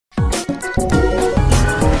Nariza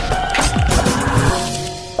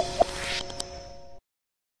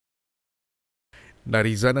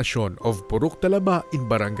Nacion of Purok Talaba in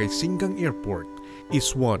Barangay Singcang Airport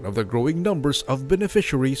is one of the growing numbers of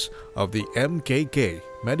beneficiaries of the MKK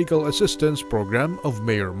Medical Assistance Program of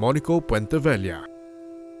Mayor Monico Puentevella.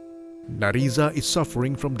 Nariza is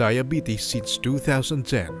suffering from diabetes since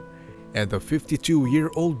 2010, and the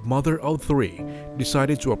 52-year-old mother of three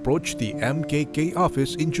decided to approach the MKK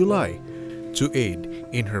office in July to aid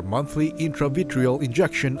in her monthly intravitreal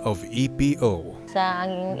injection of EPO. Sa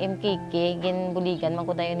ang MKK, ginbuligan man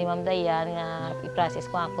ko tayo ni Ma'am Dayan nga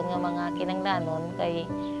i-process ko ako nga mga kinanglanon kay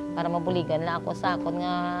para mabuligan na ako sa akon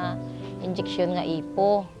nga injection nga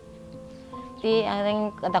EPO. Ti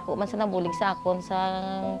ang kadako man sa nabulig sa akon sa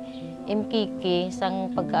MKK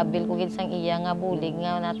sang pagkaabil ko gid sang iya nga bulig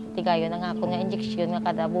nga natigayon ang akon nga injection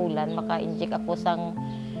nga kada bulan maka-inject ako sang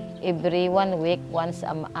every 1 week, once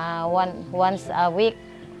a week.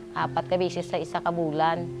 4 ka beses sa isa ka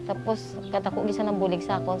bulan. Tapos katako gisa nang bulig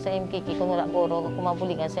sa akon sa MKK kung wala goro ako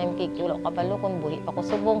mabuligan sa MKK wala ko kabalo kun buhi pa ko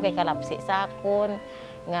subong kay kalapsi sa akon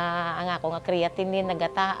nga ang ako nga creatinine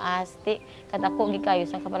nagataas ti katako gi kayo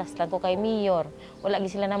sang kaparaslan ko kay mayor. Wala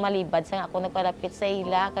gi sila na malibad sang ako nagpalapit sa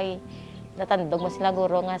ila kay natandog mo sila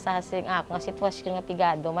guro nga sa sing ako nga sitwasyon nga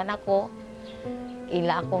pigado man ako.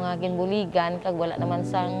 Ila ako nga ginbuligan kag wala naman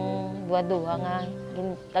sang duwa-duwa nga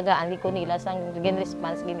tagaan ko nila sang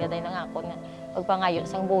gin-response gingaday nang ako nga pagpangayo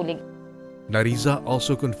sang bulig. Nariza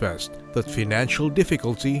also confessed that financial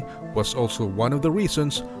difficulty was also one of the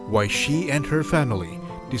reasons why she and her family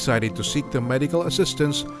decided to seek the medical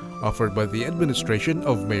assistance offered by the administration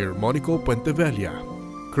of Mayor Monico Puentevella.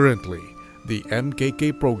 Currently, the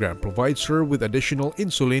MKK program provides her with additional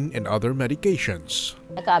insulin and other medications.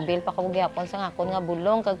 Nagkaabil pa ko gyapon sa akon nga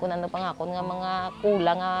bulong kag kun ano pa nga akon nga mga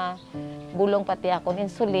kulang nga bulong pati akon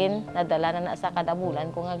insulin nadala na sa kada bulan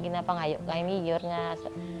ko nga ginapangayo kay mayor nga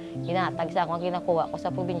ginatag sa akon ginakuha ko sa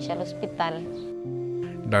provincial hospital.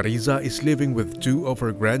 Nariza is living with 2 of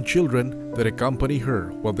her grandchildren that accompany her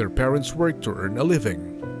while their parents work to earn a living.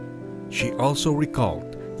 She also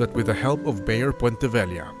recalled that with the help of Mayor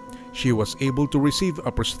Puentevella, she was able to receive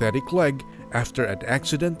a prosthetic leg after an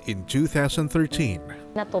accident in 2013.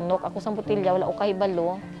 Natunok ako sa botilya, wala ko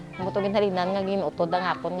kahibalo. Mutugin halinan nga ginutod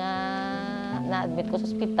ang akon nga na-admit ko sa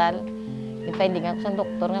ospital. Gipinding ako sa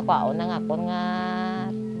doktor nga kwaon ang akon nga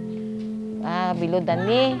bilodan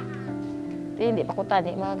ni. Hindi pa ko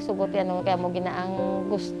tani magsugot yan kaya mo ginaang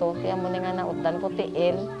gusto kaya mo nga naudan ko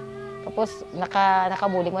tiil. Tapos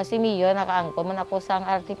nakabulig man si Mio, nakaangkon man ako sang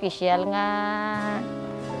artificial nga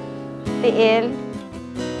tiil.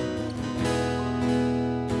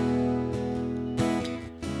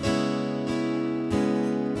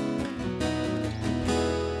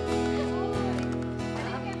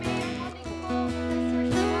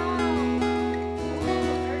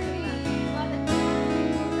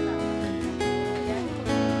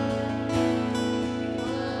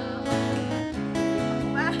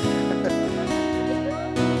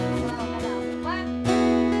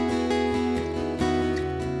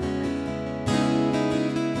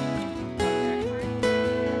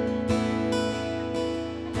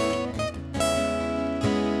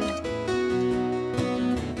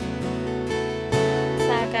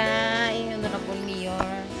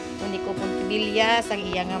 Monico Puentevella ang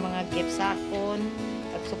iya nga mga gift sa akon,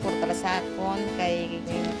 pagsuporta sa akon kay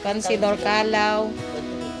Councilor Kalaw,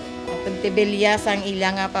 Puentevella ang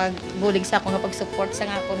iya nga pagbulig sa akon nga pagsupport sa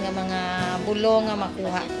akon nga mga bulong nga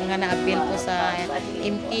makuha nga na-appeal ko sa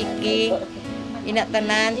MKK.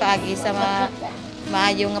 Inatanan paagi sa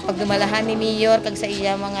maayo nga pagdumalahan ni Mayor kag sa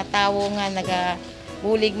iya mga tawo nga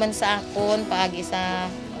nagabulig man sa akon paagi sa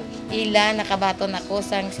ila nakabaton ako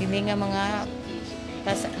sang sini nga mga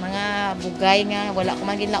bugay nga wala ko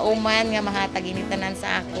man ginlauman nga mahatag initanan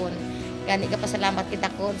sa akon. Gani ka pasalamat kita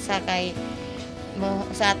ko sa kay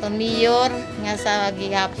sa aton mayor nga sa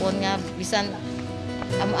gihapon nga bisan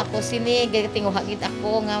ako sini tinguha gid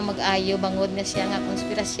ako nga mag-ayo bangod na siya nga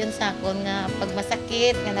konspirasyon sa akon nga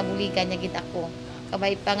pagmasakit nga nabuligan niya gid ako.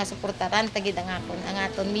 Kabay pa nga suportaran tagid ang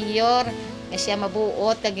aton mayor nga siya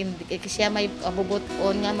mabuot kag siya may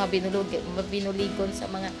abubuton nga mabinuligon sa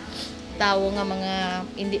mga tawo nga mga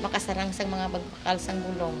hindi makasarang sa mga magbakal sang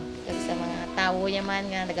gulong kag sa mga tawo yaman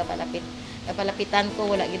nga nagapalapitan ko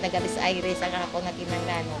wala gid nagalis aire sa ako nga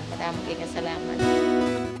kinanglanon. Maraming salamat.